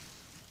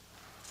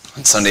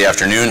On Sunday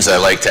afternoons, I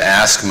like to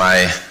ask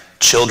my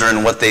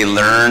children what they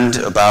learned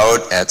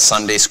about at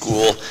Sunday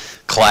school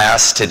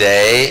class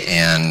today.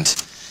 And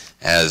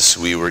as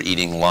we were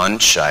eating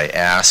lunch, I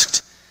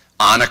asked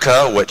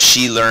Annika what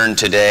she learned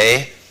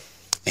today.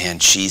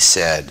 And she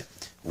said,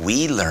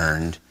 "We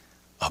learned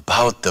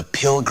about the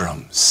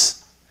Pilgrims."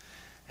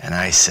 And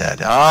I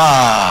said,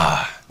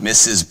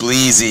 Mrs.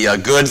 Bleasy, a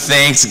good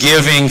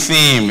Thanksgiving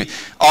theme.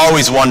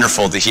 Always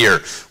wonderful to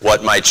hear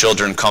what my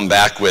children come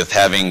back with,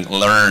 having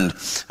learned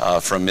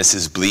from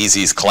Mrs.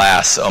 Bleasy's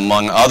class,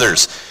 among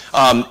others.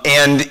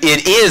 And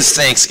it is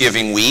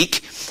Thanksgiving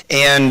week,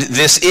 and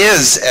this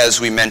is, as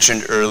we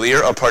mentioned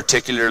earlier, a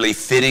particularly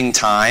fitting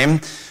time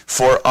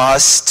for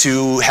us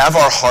to have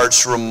our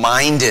hearts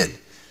reminded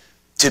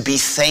to be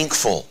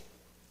thankful,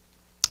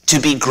 to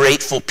be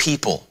grateful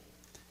people.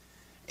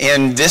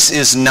 And this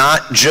is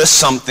not just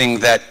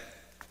something that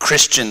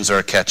Christians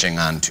are catching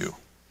on to.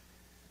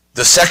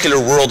 The secular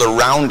world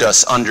around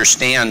us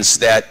understands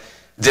that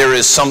there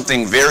is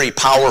something very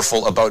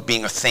powerful about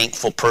being a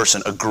thankful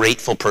person, a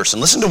grateful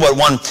person. Listen to what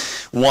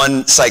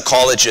one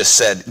psychologist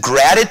said.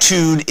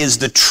 "Gratitude is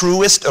the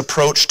truest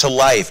approach to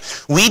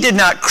life. We did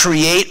not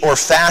create or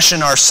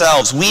fashion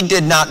ourselves. We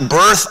did not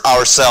birth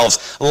ourselves.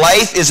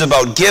 Life is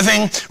about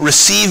giving,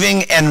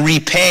 receiving, and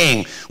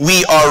repaying.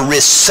 We are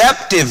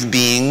receptive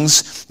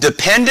beings,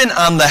 dependent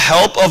on the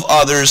help of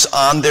others,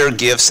 on their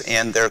gifts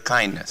and their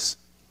kindness."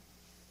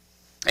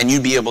 And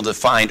you'd be able to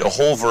find a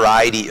whole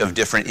variety of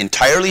different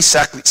entirely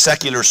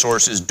secular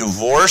sources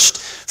divorced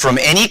from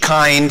any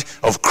kind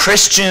of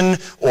Christian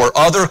or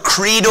other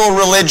creedal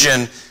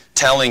religion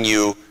telling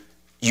you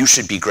you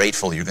should be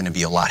grateful. You're going to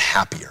be a lot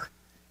happier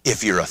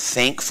if you're a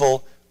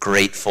thankful,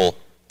 grateful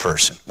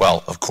person.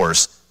 Well, of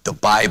course, the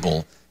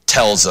Bible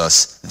tells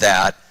us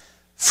that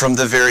from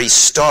the very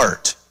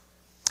start.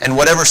 And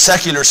whatever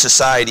secular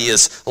society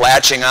is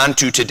latching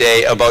onto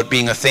today about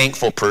being a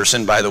thankful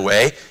person, by the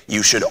way,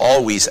 you should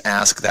always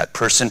ask that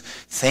person,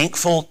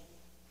 thankful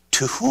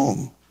to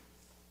whom?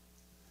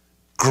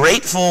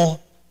 Grateful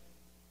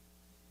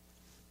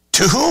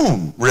to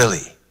whom,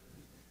 really?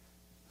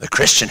 The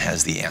Christian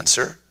has the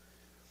answer.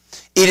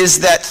 It is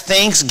that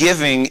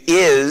Thanksgiving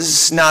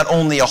is not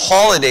only a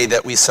holiday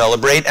that we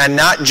celebrate and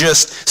not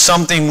just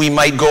something we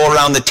might go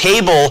around the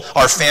table,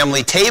 our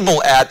family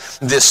table at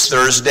this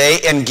Thursday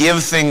and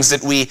give things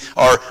that we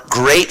are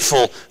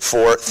grateful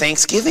for.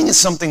 Thanksgiving is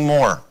something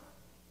more,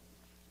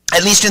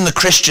 at least in the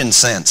Christian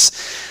sense.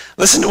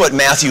 Listen to what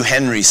Matthew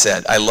Henry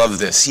said. I love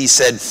this. He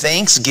said,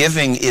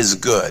 "Thanksgiving is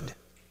good,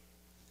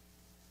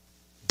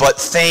 but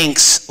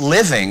thanks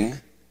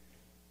living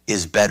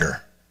is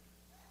better."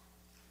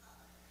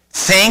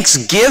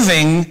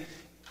 Thanksgiving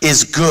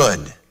is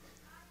good,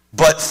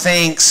 but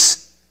thanks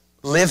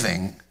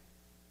living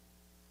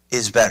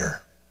is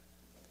better.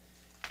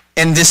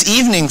 And this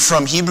evening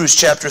from Hebrews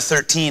chapter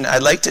 13,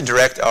 I'd like to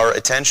direct our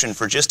attention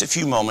for just a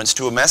few moments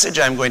to a message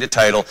I'm going to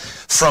title,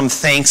 From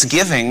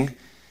Thanksgiving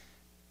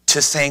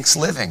to Thanks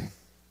Living.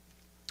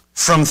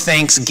 From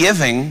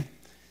Thanksgiving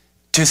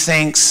to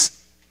Thanks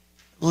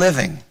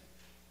Living.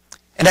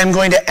 And I'm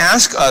going to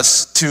ask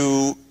us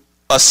to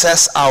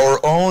assess our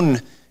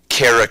own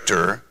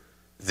character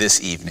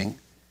this evening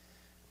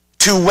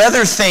to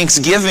whether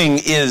Thanksgiving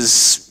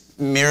is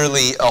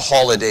merely a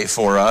holiday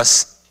for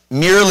us,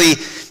 merely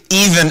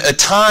even a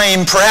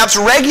time, perhaps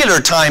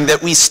regular time,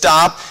 that we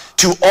stop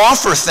to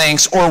offer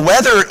thanks, or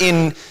whether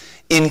in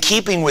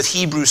keeping with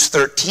Hebrews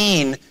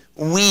 13,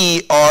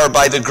 we are,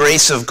 by the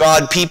grace of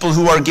God, people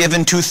who are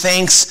given to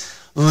thanks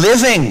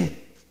living.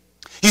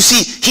 You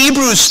see,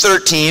 Hebrews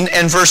 13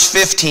 and verse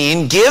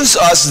 15 gives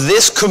us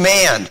this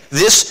command,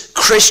 this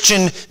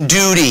Christian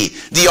duty.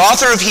 The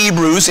author of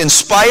Hebrews,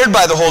 inspired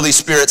by the Holy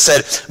Spirit,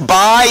 said,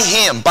 "By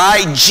him,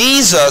 by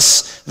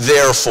Jesus,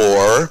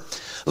 therefore,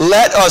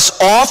 let us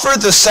offer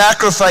the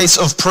sacrifice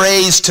of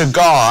praise to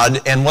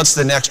God." And what's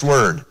the next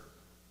word?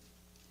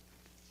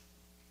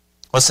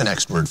 What's the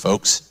next word,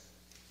 folks?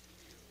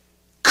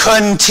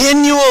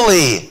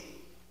 Continually.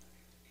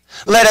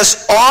 Let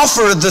us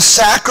offer the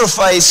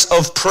sacrifice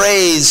of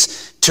praise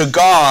to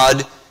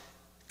God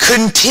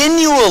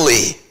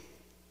continually.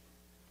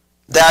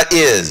 That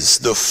is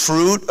the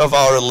fruit of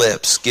our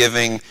lips,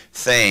 giving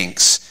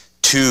thanks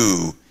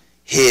to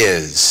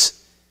his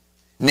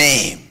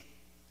name.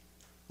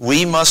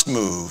 We must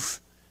move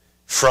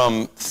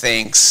from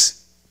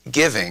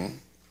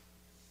thanksgiving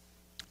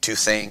to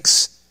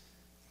thanks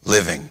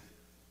living.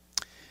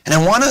 And I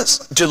want us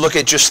to look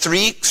at just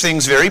three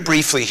things very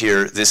briefly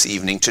here this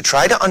evening to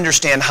try to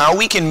understand how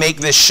we can make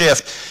this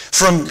shift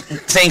from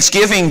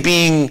Thanksgiving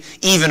being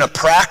even a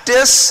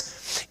practice,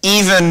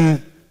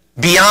 even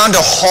beyond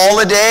a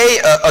holiday,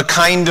 a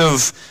kind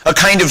of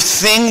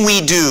thing we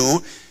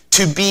do,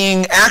 to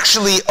being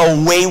actually a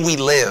way we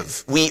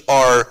live. We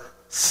are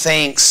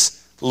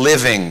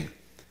thanks-living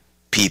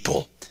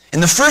people.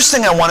 And the first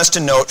thing I want us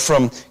to note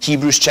from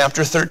Hebrews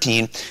chapter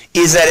 13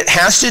 is that it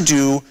has to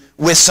do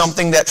with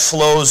something that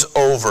flows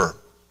over.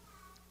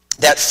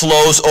 That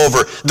flows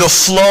over. The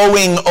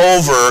flowing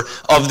over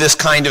of this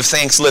kind of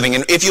thanks living.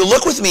 And if you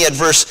look with me at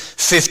verse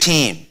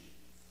 15,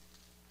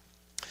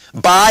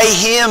 By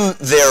him,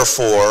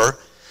 therefore,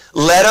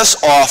 let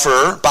us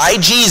offer, by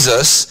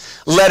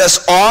Jesus, let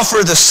us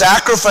offer the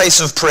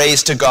sacrifice of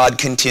praise to God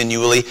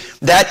continually.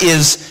 That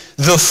is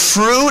the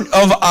fruit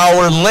of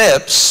our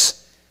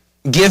lips,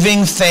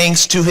 giving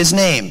thanks to his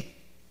name.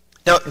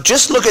 Now,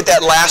 just look at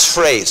that last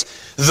phrase.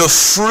 The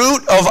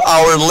fruit of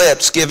our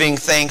lips, giving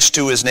thanks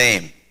to his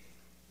name.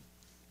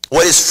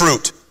 What is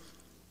fruit?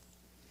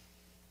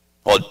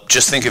 Well,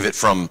 just think of it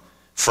from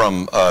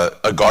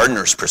a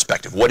gardener's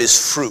perspective. What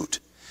is fruit?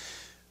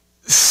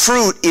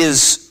 Fruit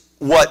is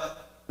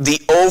what the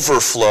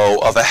overflow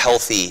of a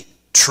healthy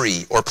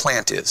tree or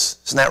plant is.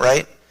 Isn't that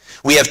right?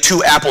 We have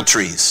 2 apple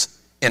trees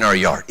in our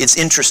yard. It's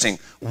interesting.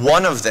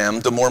 One of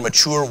them, the more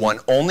mature one,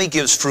 only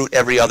gives fruit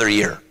every other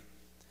year.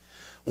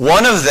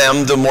 One of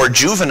them, the more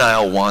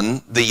juvenile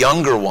one, the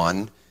younger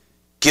one,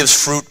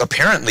 gives fruit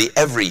apparently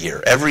every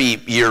year. Every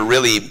year,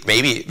 really,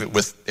 maybe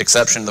with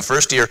exception of the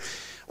first year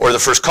or the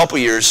first couple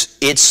years,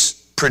 it's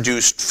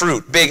produced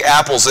fruit. Big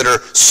apples that are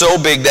so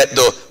big that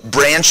the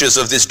branches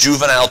of this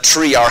juvenile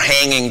tree are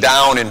hanging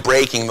down and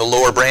breaking the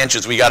lower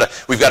branches. We've got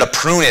to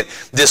prune it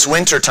this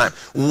winter time.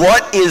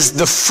 What is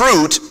the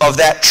fruit of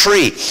that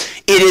tree?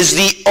 It is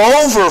the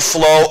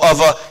overflow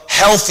of a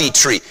healthy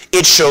tree.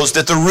 It shows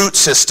that the root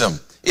system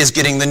is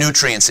getting the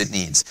nutrients it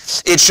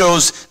needs. It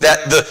shows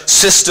that the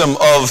system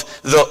of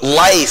the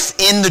life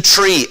in the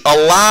tree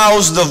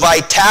allows the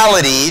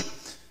vitality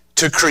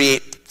to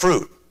create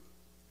fruit.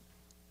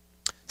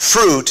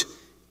 Fruit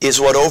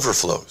is what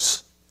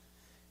overflows.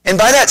 And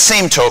by that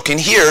same token,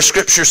 here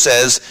Scripture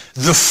says,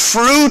 the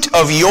fruit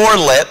of your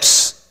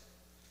lips,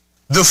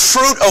 the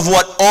fruit of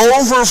what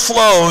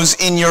overflows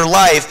in your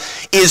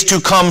life is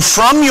to come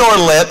from your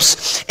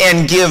lips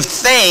and give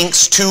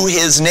thanks to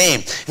his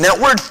name. And that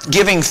word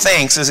giving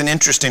thanks is an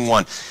interesting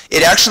one.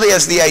 It actually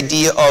has the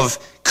idea of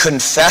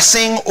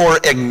confessing or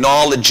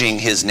acknowledging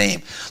his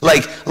name.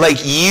 Like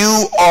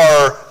you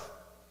are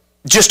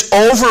just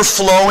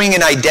overflowing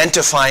and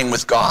identifying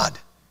with God.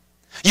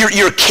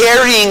 You're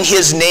carrying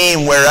his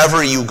name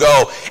wherever you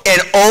go,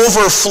 and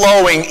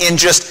overflowing in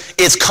just,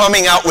 it's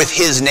coming out with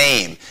his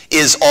name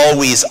is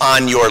always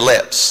on your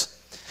lips.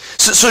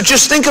 So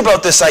just think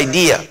about this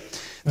idea.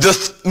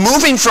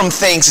 Moving from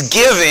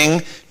thanksgiving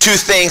to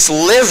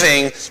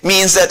thanks-living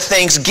means that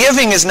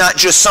thanksgiving is not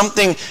just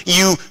something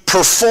you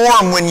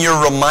perform when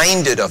you're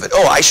reminded of it.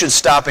 Oh, I should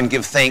stop and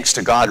give thanks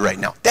to God right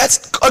now.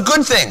 That's a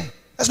good thing.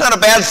 That's not a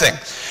bad thing.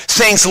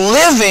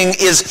 Thanks-living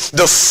is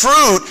the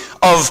fruit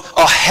of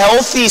a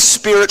healthy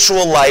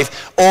spiritual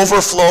life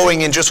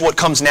overflowing in just what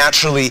comes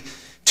naturally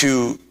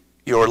to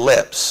your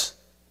lips.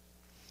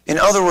 In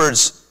other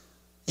words,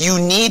 you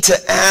need to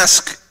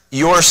ask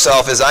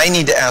yourself, as I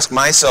need to ask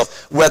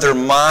myself, whether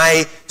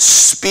my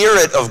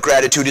spirit of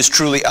gratitude is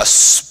truly a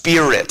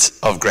spirit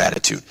of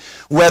gratitude.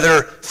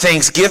 Whether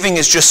thanksgiving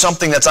is just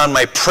something that's on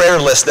my prayer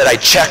list that I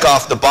check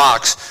off the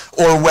box,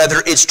 or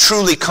whether it's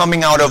truly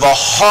coming out of a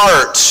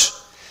heart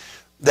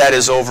that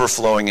is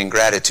overflowing in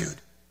gratitude.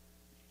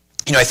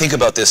 You know, I think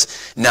about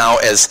this now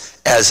as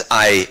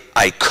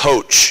I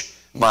coach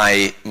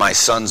my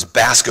son's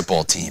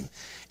basketball team.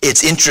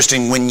 It's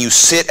interesting when you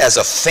sit as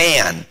a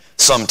fan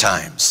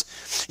sometimes.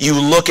 You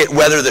look at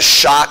whether the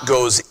shot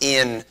goes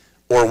in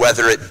or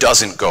whether it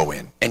doesn't go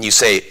in. And you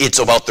say, it's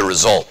about the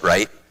result,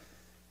 right?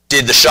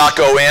 Did the shot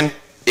go in?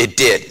 It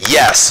did.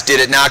 Yes. Did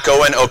it not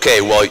go in?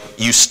 Okay, well,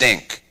 you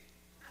stink.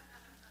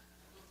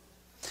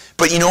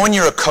 But you know, when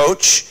you're a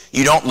coach,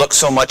 you don't look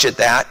so much at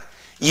that.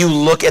 You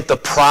look at the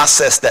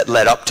process that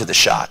led up to the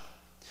shot.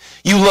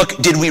 You look,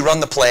 did we run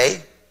the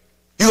play?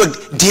 You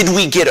look, did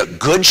we get a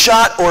good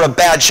shot or a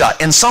bad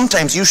shot? And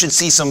sometimes you should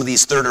see some of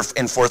these 3rd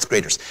and 4th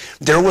graders.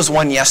 There was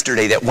one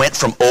yesterday that went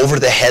from over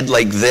the head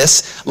like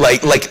this,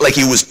 like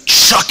he was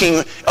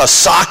chucking a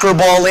soccer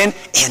ball in,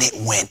 and it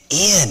went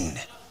in.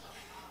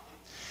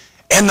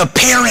 And the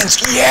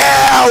parents,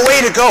 yeah,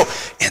 way to go.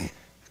 And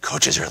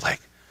coaches are like,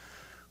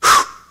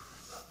 whew.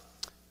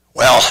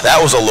 Well, that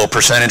was a low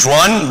percentage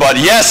one, but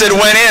yes, it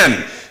went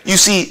in. You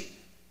see,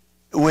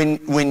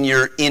 when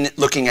you're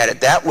looking at it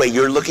that way,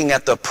 you're looking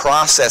at the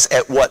process,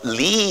 at what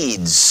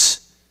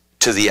leads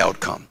to the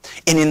outcome.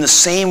 And in the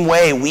same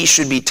way, we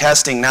should be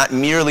testing not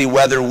merely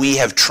whether we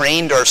have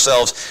trained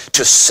ourselves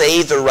to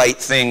say the right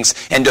things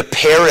and to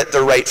parrot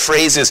the right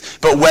phrases,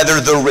 but whether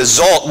the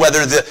result,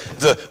 whether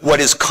what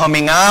is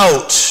coming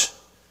out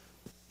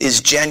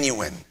is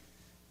genuine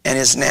and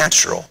is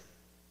natural.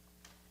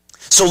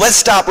 So let's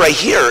stop right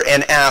here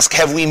and ask,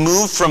 have we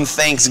moved from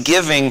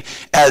thanksgiving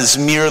as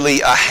merely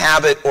a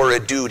habit or a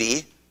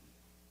duty?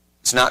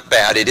 It's not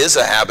bad. It is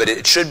a habit.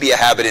 It should be a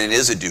habit, and it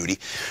is a duty.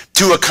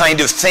 To a kind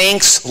of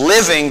thanks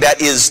living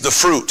that is the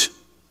fruit.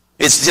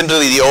 It's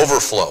simply the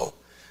overflow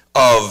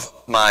of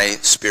my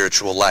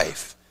spiritual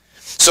life.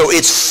 So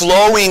it's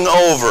flowing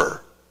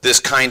over, this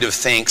kind of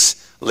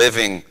thanks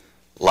living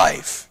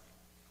life.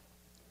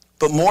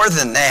 But more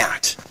than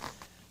that,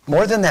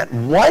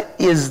 what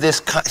is this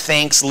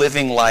thanks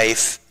living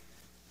life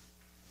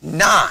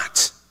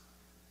not?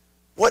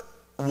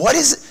 What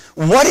is it?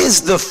 what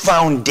is the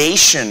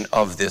foundation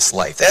of this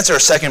life? That's our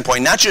second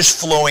point, not just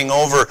flowing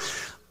over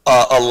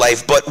a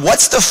life, but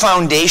what's the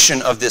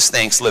foundation of this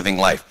thanks living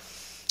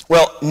life?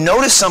 Well,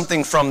 notice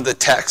something from the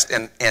text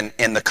and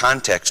the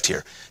context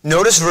here.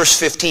 Notice verse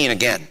 15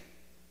 again.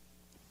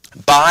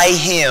 By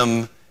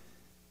him,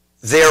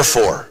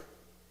 therefore,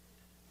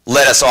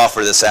 let us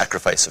offer the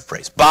sacrifice of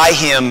praise. By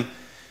him,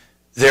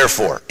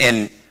 therefore.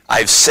 And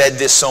I've said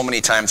this so many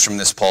times from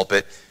this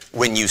pulpit.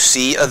 When you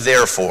see a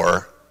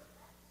therefore,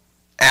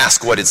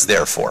 ask what it's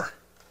there for.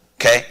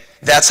 Okay?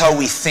 That's how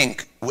we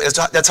think.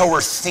 That's how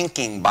we're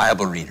thinking,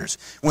 Bible readers.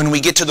 When we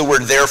get to the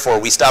word therefore,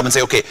 we stop and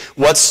say, okay,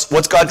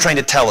 what's God trying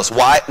to tell us?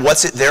 Why?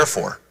 What's it there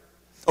for?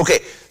 Okay,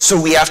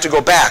 so we have to go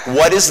back.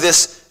 What is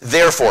this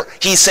therefore?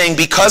 He's saying,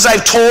 because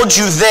I've told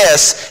you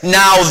this,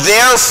 now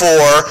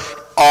therefore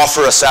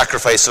offer a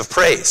sacrifice of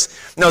praise.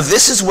 Now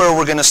this is where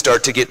we're going to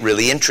start to get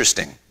really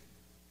interesting.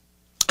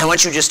 I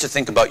want you just to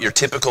think about your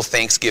typical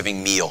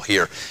Thanksgiving meal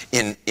here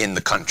in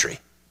the country.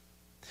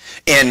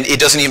 And it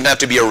doesn't even have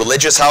to be a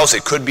religious house.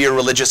 It could be a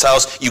religious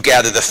house. You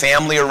gather the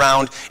family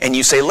around and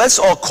you say, let's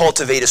all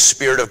cultivate a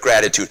spirit of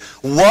gratitude.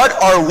 What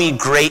are we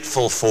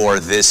grateful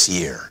for this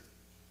year?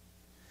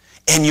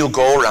 And you'll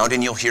go around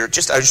and you'll hear, I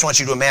just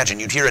want you to imagine,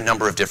 you'd hear a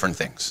number of different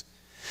things.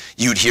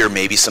 You'd hear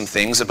maybe some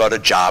things about a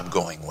job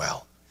going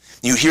well.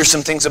 You hear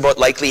some things about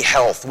likely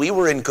health. We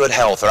were in good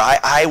health, or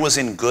I was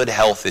in good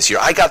health this year.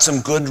 I got some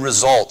good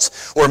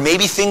results. Or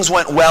maybe things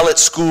went well at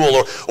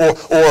school,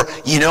 or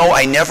you know,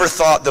 I never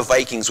thought the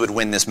Vikings would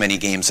win this many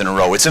games in a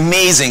row. It's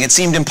amazing. It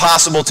seemed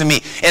impossible to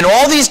me. And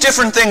all these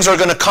different things are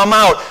going to come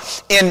out,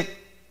 and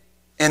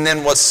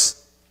then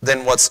what's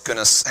going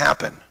to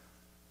happen?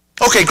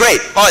 Okay,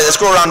 great. All right, let's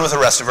go around with the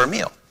rest of our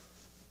meal.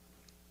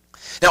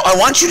 Now, I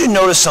want you to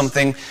notice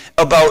something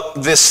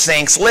about this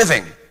thanks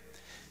living.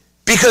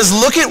 Because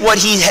look at what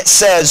he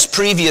says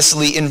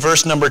previously in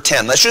verse number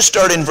 10. Let's just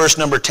start in verse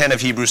number 10 of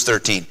Hebrews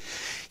 13.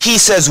 He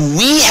says,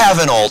 we have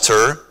an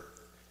altar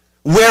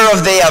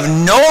whereof they have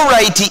no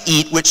right to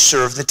eat which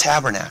serve the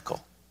tabernacle.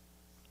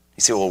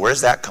 You say, well,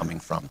 where's that coming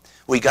from?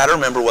 We got to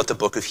remember what the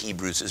book of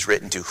Hebrews is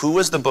written to. Who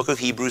was the book of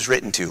Hebrews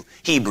written to?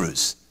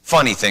 Hebrews.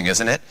 Funny thing,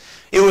 isn't it?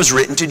 It was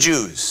written to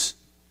Jews.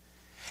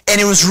 And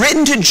it was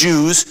written to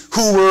Jews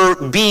who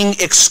were being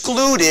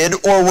excluded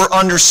or were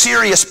under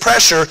serious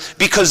pressure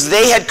because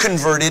they had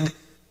converted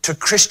to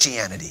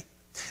Christianity.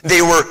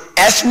 They were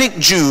ethnic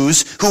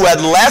Jews who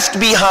had left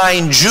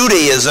behind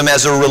Judaism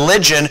as a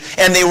religion,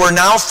 and they were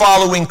now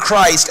following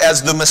Christ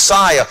as the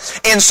Messiah.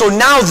 And so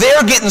now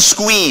they're getting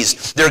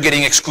squeezed. They're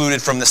getting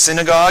excluded from the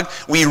synagogue.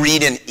 We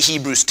read in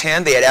Hebrews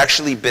 10, they had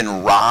actually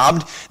been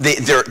robbed.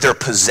 Their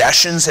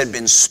possessions had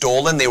been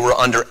stolen. They were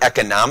under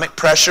economic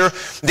pressure.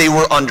 They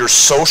were under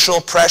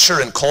social pressure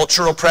and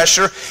cultural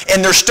pressure.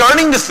 And they're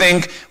starting to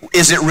think,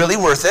 is it really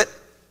worth it?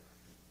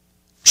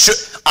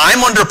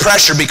 I'm under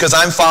pressure because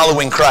I'm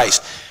following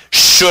Christ.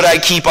 Should I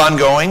keep on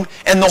going?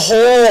 And the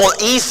whole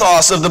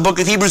ethos of the book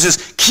of Hebrews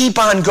is keep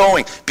on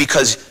going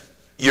because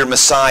your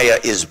Messiah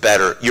is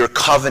better. Your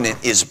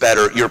covenant is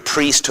better. Your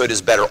priesthood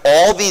is better.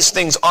 All these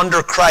things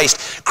under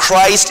Christ.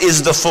 Christ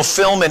is the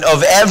fulfillment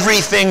of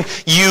everything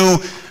you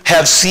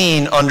have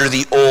seen under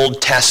the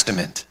Old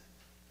Testament.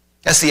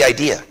 That's the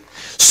idea.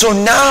 So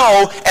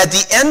now, at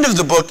the end of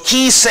the book,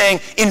 he's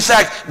saying, in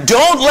fact,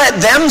 don't let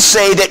them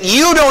say that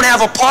you don't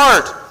have a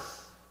part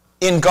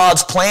in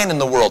God's plan in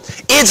the world.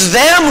 It's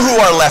them who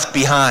are left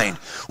behind.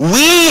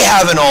 We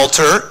have an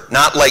altar,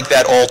 not like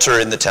that altar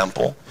in the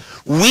temple.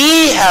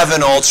 We have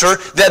an altar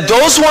that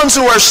those ones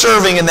who are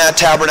serving in that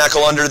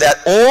tabernacle under that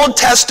Old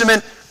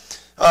Testament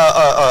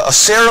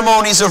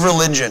ceremonies of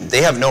religion,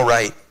 they have no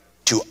right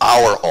to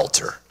our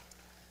altar.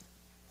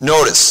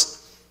 Notice,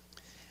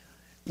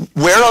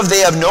 whereof they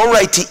have no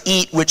right to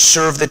eat which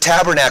serve the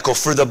tabernacle,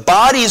 for the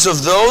bodies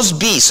of those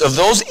beasts, of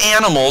those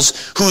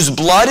animals whose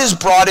blood is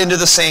brought into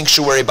the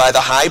sanctuary by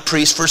the high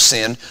priest for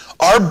sin,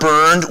 are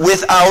burned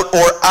without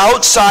or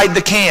outside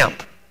the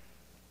camp.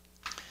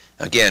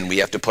 Again, we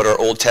have to put our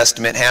Old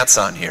Testament hats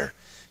on here.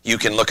 You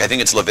can look, I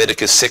think it's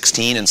Leviticus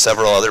 16 and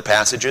several other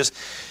passages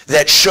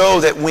that show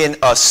that when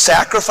a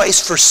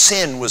sacrifice for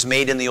sin was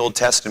made in the Old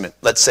Testament,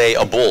 let's say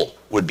a bull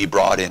would be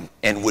brought in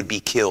and would be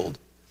killed,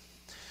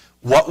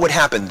 what would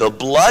happen? The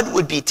blood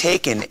would be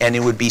taken and it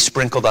would be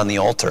sprinkled on the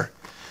altar.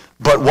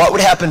 But what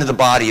would happen to the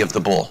body of the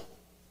bull?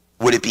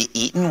 Would it be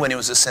eaten when it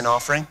was a sin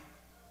offering?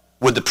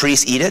 Would the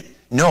priest eat it?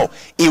 No.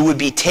 It would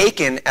be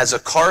taken as a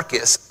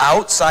carcass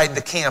outside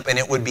the camp and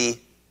it would be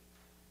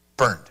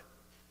burned.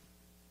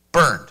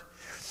 Burned.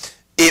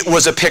 It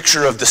was a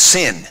picture of the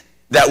sin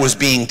that was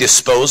being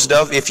disposed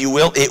of, if you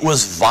will. It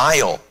was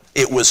vile.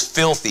 It was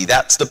filthy.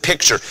 That's the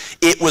picture.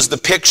 It was the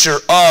picture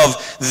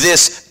of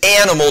this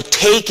animal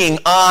taking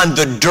on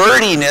the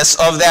dirtiness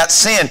of that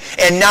sin.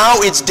 And now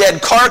its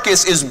dead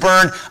carcass is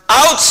burned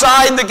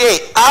outside the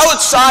gate,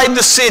 outside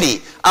the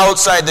city,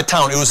 outside the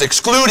town. It was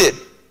excluded.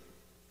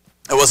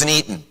 It wasn't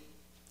eaten.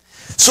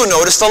 So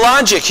notice the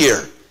logic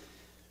here.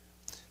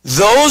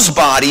 those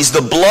bodies,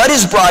 the blood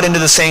is brought into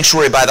the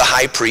sanctuary by the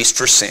high priest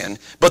for sin,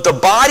 but the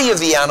body of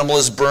the animal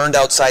is burned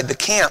outside the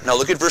camp. Now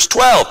look at verse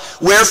 12.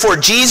 Wherefore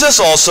Jesus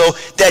also,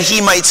 that he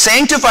might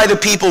sanctify the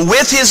people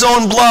with his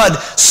own blood,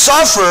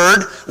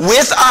 suffered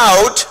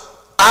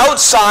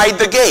outside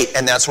the gate.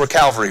 And that's where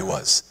Calvary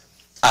was.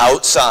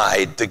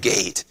 Outside the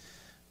gate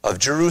of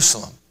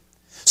Jerusalem.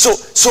 So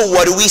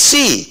what do we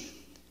see?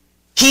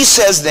 He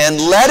says then,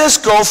 let us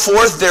go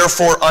forth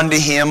therefore unto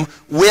him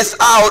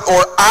without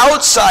or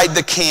outside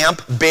the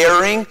camp,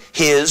 bearing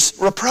his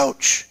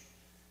reproach.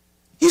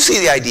 You see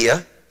the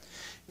idea?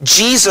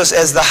 Jesus,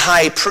 as the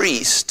high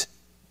priest,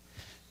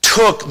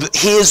 took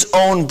his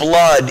own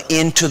blood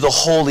into the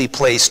holy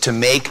place to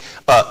make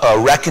a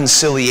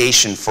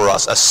reconciliation for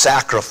us, a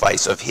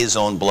sacrifice of his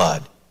own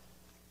blood.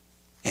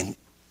 And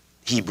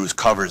Hebrews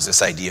covers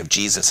this idea of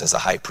Jesus as a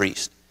high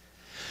priest.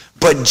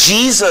 But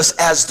Jesus,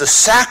 as the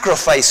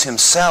sacrifice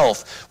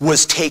himself,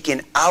 was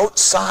taken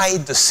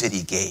outside the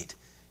city gate,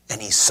 and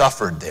he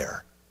suffered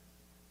there.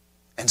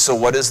 And so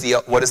what does the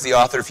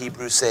author of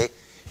Hebrews say?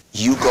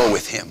 You go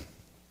with him.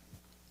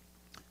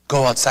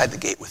 Go outside the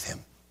gate with him.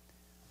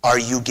 Are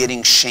you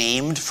getting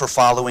shamed for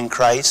following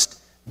Christ?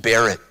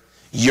 Bear it.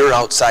 You're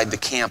outside the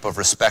camp of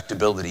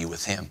respectability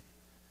with him.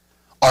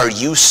 Are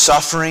you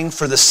suffering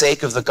for the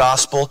sake of the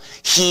gospel?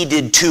 He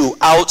did too,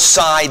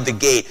 outside the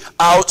gate,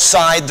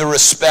 outside the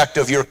respect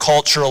of your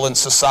cultural and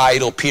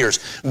societal peers.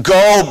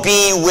 Go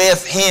be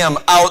with him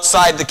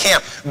outside the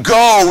camp.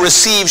 Go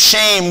receive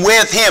shame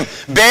with him.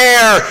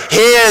 Bear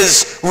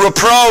his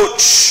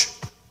reproach.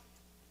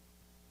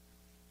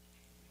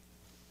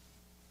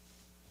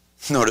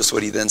 Notice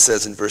what he then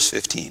says in verse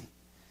 15.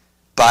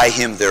 By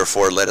him,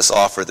 therefore, let us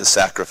offer the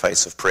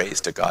sacrifice of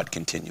praise to God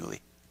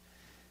continually.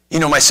 You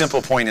know, my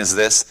simple point is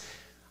this.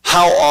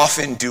 How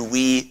often do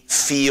we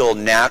feel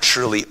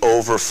naturally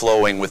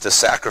overflowing with the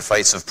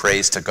sacrifice of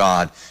praise to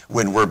God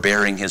when we're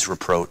bearing his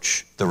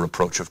reproach, the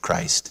reproach of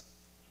Christ?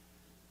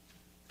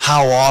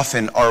 How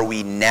often are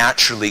we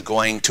naturally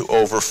going to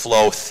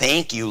overflow,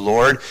 thank you,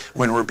 Lord,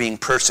 when we're being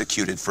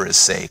persecuted for his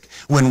sake,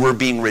 when we're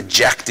being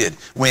rejected,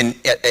 when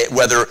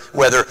whether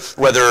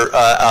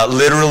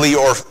literally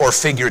or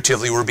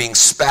figuratively we're being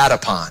spat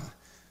upon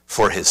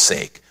for his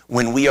sake,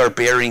 when we are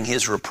bearing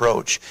his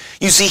reproach.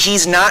 You see,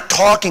 he's not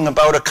talking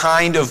about a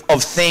kind of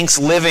thanks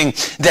living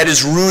that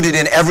is rooted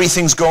in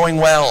everything's going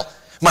well.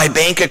 My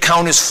bank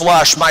account is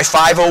flush. My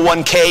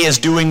 501k is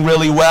doing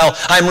really well.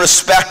 I'm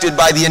respected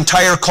by the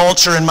entire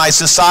culture and my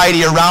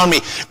society around me.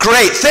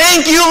 Great.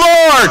 Thank you,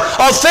 Lord.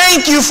 Oh,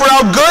 thank you for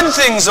how good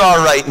things are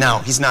right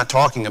now. He's not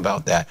talking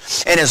about that.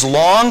 And as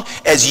long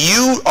as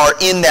you are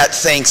in that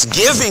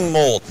thanksgiving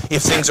mold,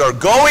 if things are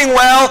going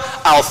well,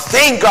 I'll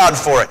thank God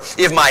for it.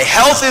 If my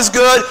health is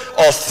good,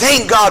 I'll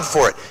thank God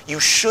for it. You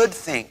should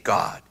thank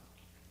God.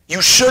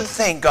 You should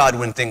thank God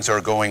when things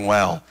are going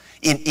well.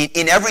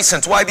 In every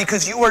sense. Why?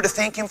 Because you are to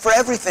thank him for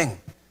everything.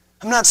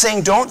 I'm not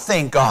saying don't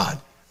thank God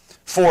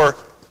for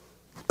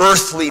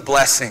earthly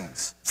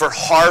blessings, for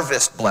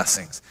harvest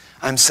blessings.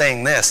 I'm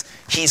saying this.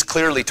 He's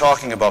clearly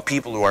talking about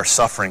people who are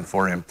suffering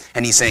for him.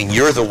 And he's saying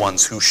you're the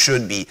ones who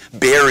should be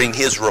bearing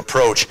his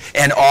reproach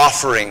and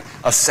offering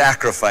a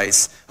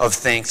sacrifice of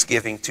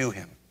thanksgiving to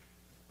him.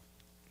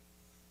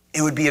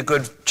 It would be a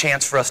good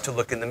chance for us to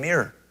look in the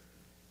mirror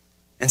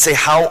and say,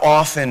 how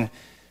often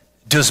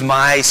does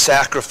my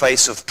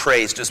sacrifice of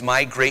praise, does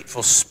my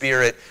grateful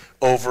spirit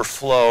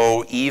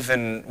overflow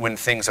even when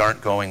things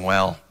aren't going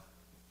well?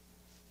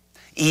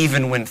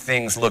 Even when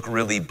things look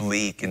really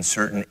bleak in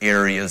certain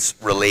areas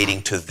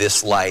relating to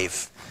this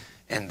life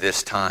and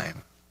this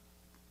time?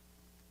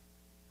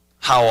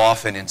 How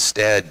often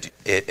instead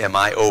am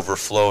I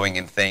overflowing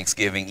in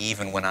thanksgiving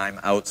even when I'm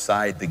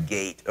outside the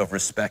gate of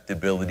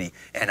respectability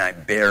and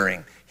I'm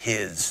bearing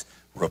his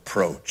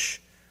reproach?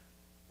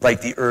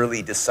 Like the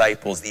early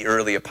disciples, the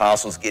early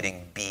apostles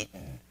getting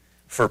beaten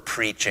for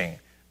preaching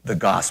the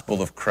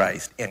gospel of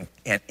Christ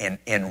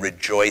and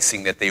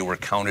rejoicing that they were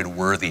counted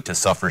worthy to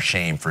suffer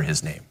shame for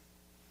his name.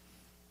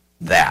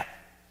 That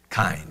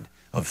kind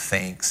of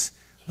thanks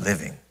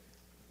living.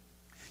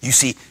 You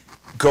see,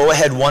 go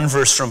ahead one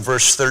verse from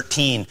verse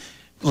 13.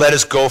 Let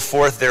us go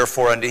forth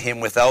therefore unto him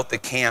without the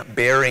camp,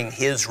 bearing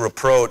his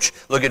reproach.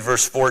 Look at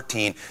verse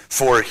 14.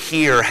 For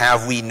here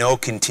have we no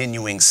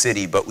continuing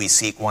city, but we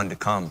seek one to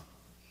come.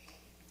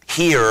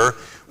 Here,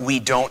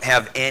 we don't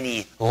have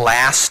any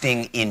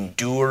lasting,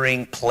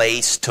 enduring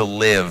place to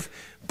live,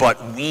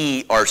 but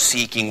we are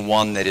seeking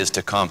one that is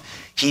to come.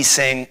 He's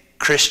saying,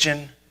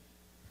 Christian,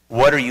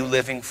 what are you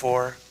living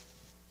for?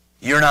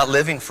 You're not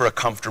living for a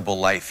comfortable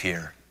life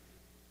here.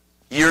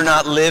 You're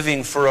not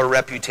living for a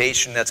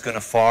reputation that's going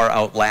to far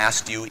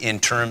outlast you in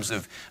terms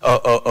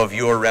of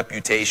your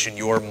reputation,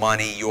 your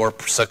money, your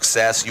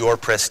success, your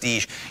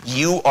prestige.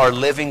 You are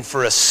living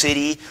for a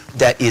city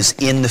that is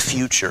in the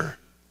future,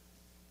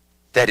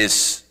 that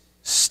is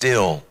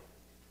still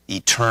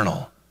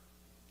eternal.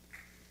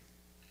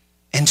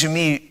 And to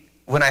me,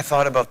 when I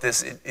thought about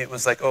this, it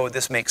was like, oh,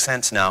 this makes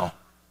sense now.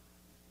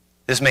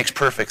 This makes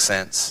perfect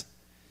sense.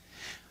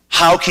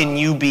 How can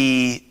you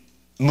be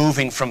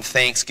moving from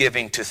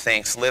thanksgiving to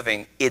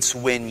thanksliving. It's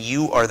when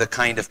you are the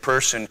kind of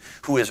person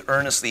who is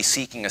earnestly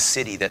seeking a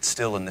city that's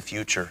still in the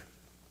future.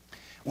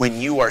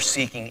 When you are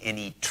seeking an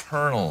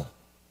eternal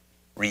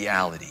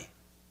reality,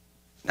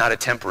 not a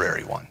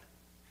temporary one.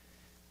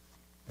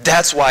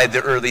 That's why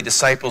the early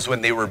disciples,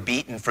 when they were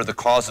beaten for the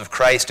cause of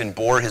Christ and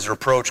bore his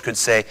reproach, could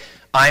say,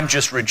 I'm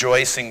just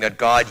rejoicing that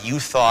God, you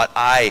thought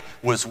I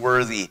was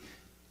worthy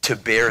to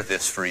bear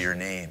this for your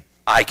name.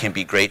 I can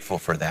be grateful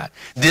for that.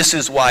 This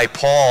is why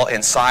Paul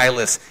and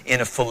Silas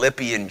in a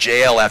Philippian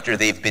jail, after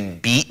they've been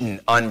beaten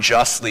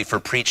unjustly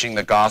for preaching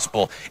the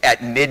gospel,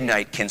 at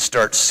midnight can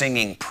start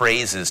singing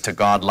praises to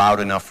God loud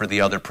enough for the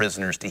other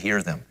prisoners to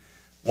hear them.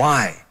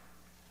 Why?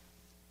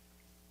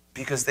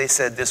 Because they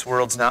said, this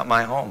world's not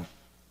my home.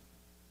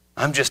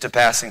 I'm just a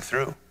passing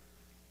through.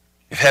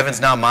 If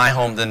heaven's not my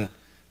home, then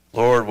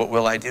Lord, what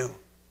will I do?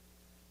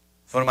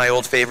 It's one of my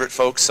old favorite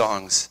folk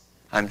songs.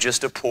 I'm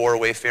just a poor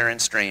wayfaring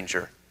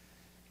stranger,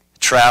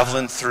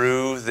 traveling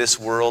through this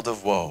world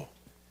of woe.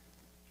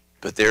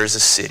 But there is a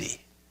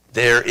city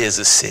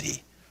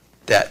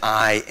that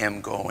I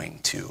am going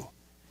to.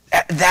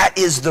 That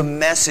is the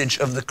message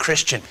of the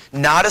Christian.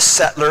 Not a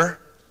settler,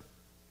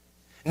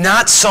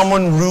 not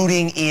someone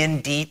rooting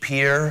in deep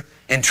here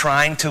and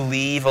trying to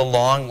leave a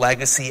long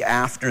legacy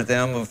after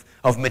them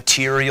of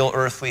material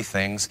earthly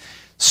things.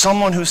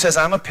 Someone who says,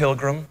 I'm a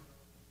pilgrim,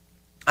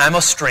 I'm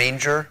a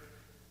stranger,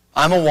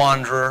 I'm a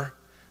wanderer,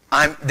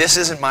 this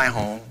isn't my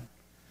home.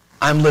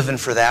 I'm living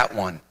for that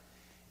one.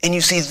 And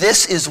you see,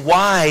 this is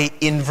why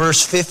in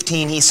verse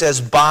 15 he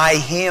says, by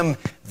him,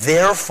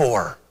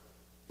 therefore,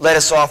 let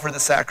us offer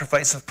the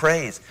sacrifice of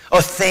praise, a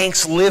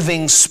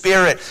thanks-living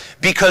spirit,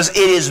 because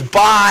it is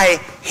by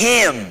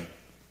him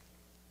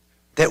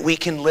that we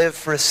can live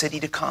for a city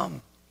to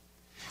come.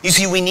 You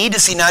see, we need to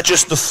see not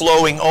just the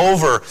flowing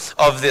over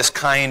of this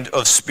kind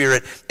of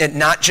spirit, and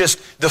not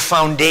just the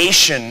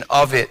foundation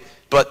of it,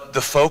 but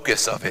the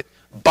focus of it.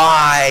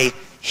 By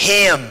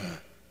him,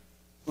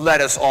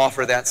 let us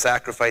offer that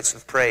sacrifice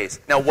of praise.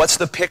 Now, what's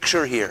the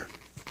picture here?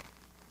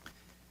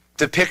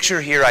 The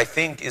picture here, I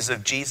think, is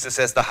of Jesus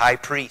as the high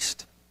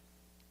priest.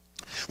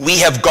 We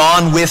have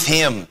gone with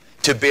him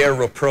to bear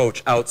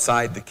reproach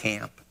outside the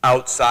camp,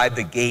 outside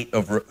the gate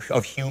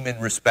of human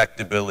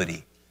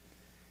respectability.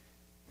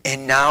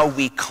 And now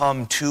we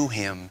come to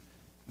him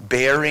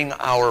bearing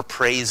our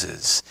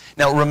praises.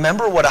 Now,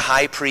 remember what a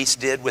high priest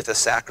did with a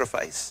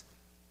sacrifice?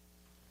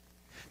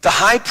 The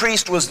high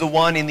priest was the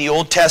one in the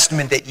Old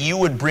Testament that you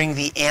would bring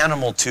the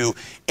animal to,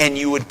 and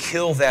you would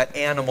kill that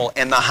animal,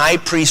 and the high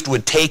priest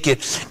would take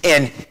it,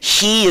 and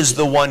he is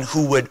the one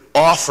who would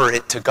offer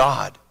it to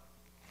God.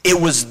 It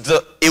was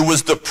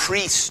the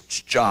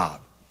priest's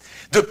job.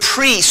 The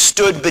priest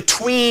stood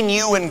between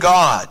you and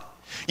God.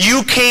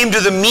 You came to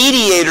the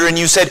mediator and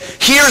you said,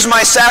 here's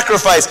my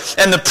sacrifice.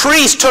 And the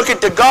priest took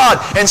it to God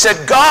and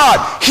said,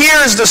 God,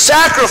 here's the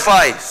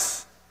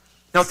sacrifice.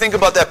 Now think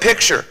about that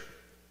picture.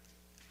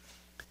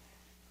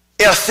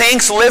 A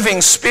thanks-living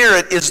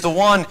spirit is the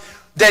one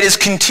that is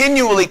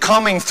continually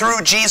coming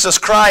through Jesus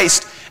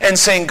Christ and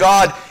saying,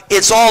 God,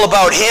 it's all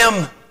about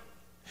him.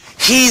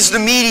 He's the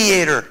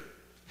mediator.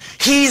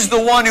 He's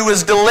the one who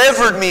has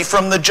delivered me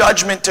from the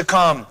judgment to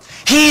come.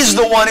 He's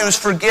the one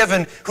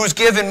who's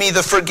given me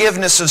the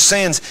forgiveness of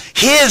sins.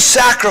 His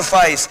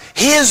sacrifice,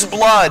 his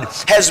blood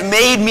has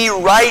made me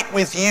right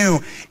with you.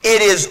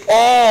 It is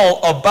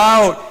all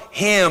about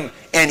him,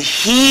 and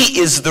he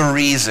is the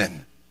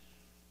reason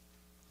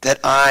that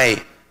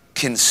I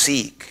can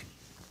seek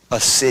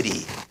a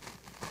city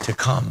to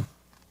come.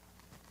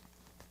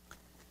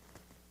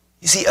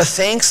 You see, a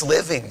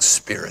thanks-living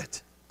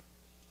spirit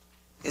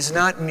is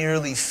not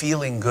merely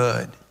feeling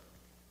good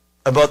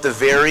about the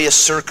various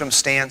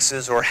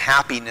circumstances or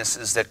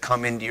happinesses that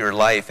come into your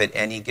life at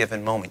any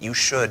given moment. You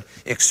should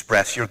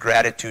express your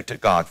gratitude to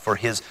God for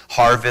his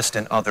harvest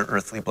and other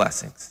earthly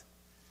blessings.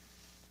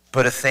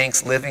 But a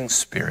thanks-living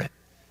spirit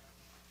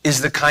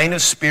is the kind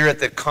of spirit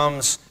that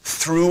comes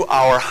through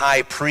our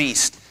high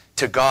priest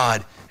to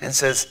God and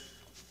says,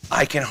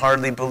 I can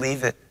hardly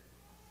believe it.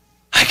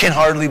 I can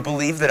hardly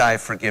believe that I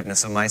have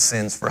forgiveness of my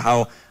sins for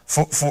how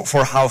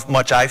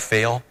much I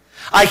fail.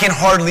 I can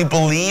hardly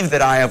believe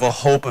that I have a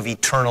hope of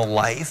eternal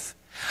life.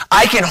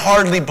 I can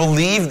hardly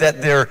believe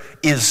that there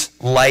is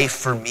life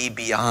for me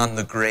beyond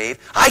the grave.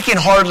 I can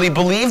hardly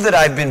believe that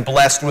I've been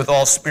blessed with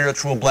all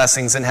spiritual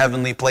blessings in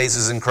heavenly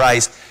places in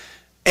Christ.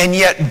 And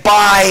yet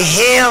by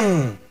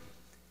him,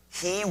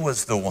 he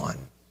was the one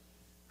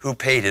who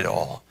paid it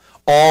all.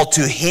 All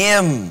to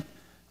him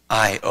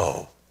I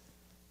owe.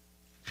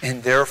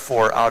 And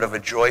therefore, out of a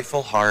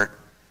joyful heart,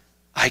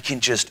 I can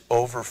just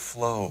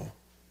overflow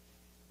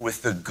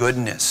with the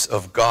goodness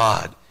of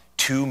God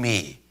to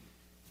me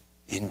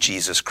in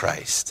Jesus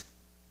Christ.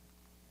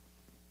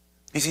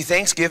 You see,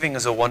 Thanksgiving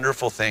is a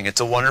wonderful thing.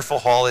 It's a wonderful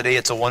holiday.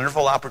 It's a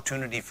wonderful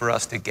opportunity for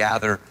us to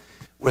gather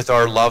with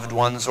our loved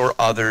ones or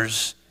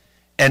others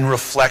and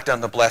reflect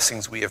on the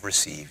blessings we have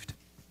received.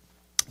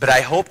 But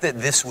I hope that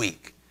this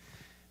week,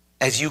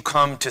 as you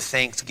come to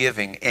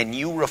Thanksgiving and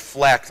you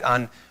reflect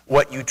on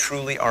what you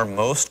truly are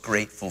most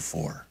grateful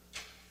for.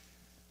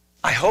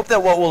 I hope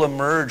that what will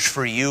emerge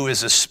for you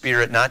is a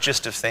spirit not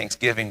just of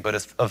thanksgiving,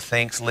 but of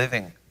thanks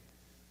living.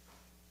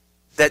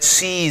 That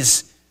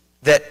sees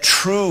that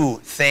true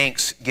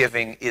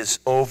thanksgiving is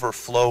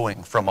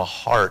overflowing from a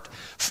heart.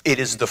 It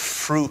is the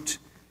fruit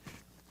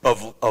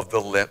of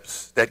the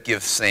lips that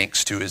give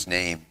thanks to his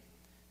name.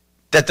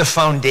 That the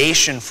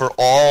foundation for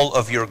all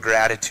of your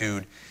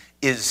gratitude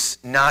is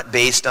not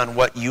based on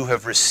what you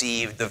have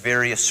received, the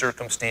various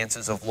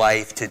circumstances of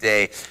life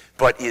today,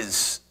 but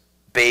is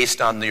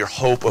based on your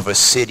hope of a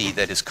city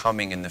that is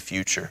coming in the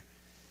future.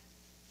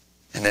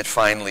 And that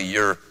finally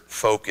your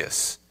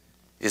focus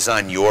is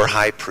on your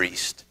high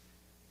priest.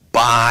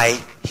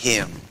 By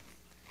him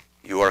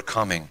you are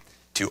coming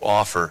to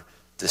offer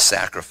the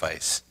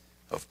sacrifice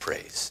of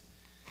praise.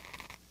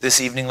 This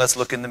evening, let's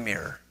look in the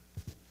mirror.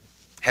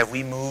 Have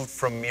we moved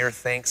from mere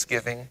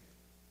thanksgiving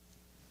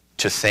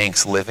to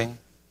thanks living?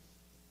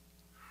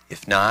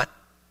 If not,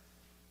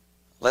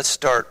 let's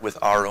start with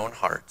our own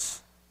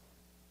hearts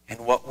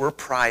and what we're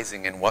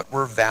prizing and what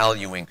we're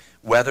valuing,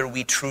 whether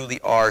we truly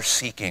are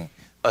seeking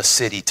a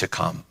city to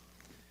come.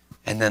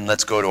 And then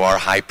let's go to our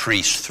high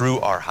priest, through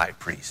our high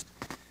priest,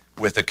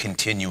 with a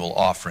continual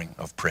offering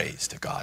of praise to God.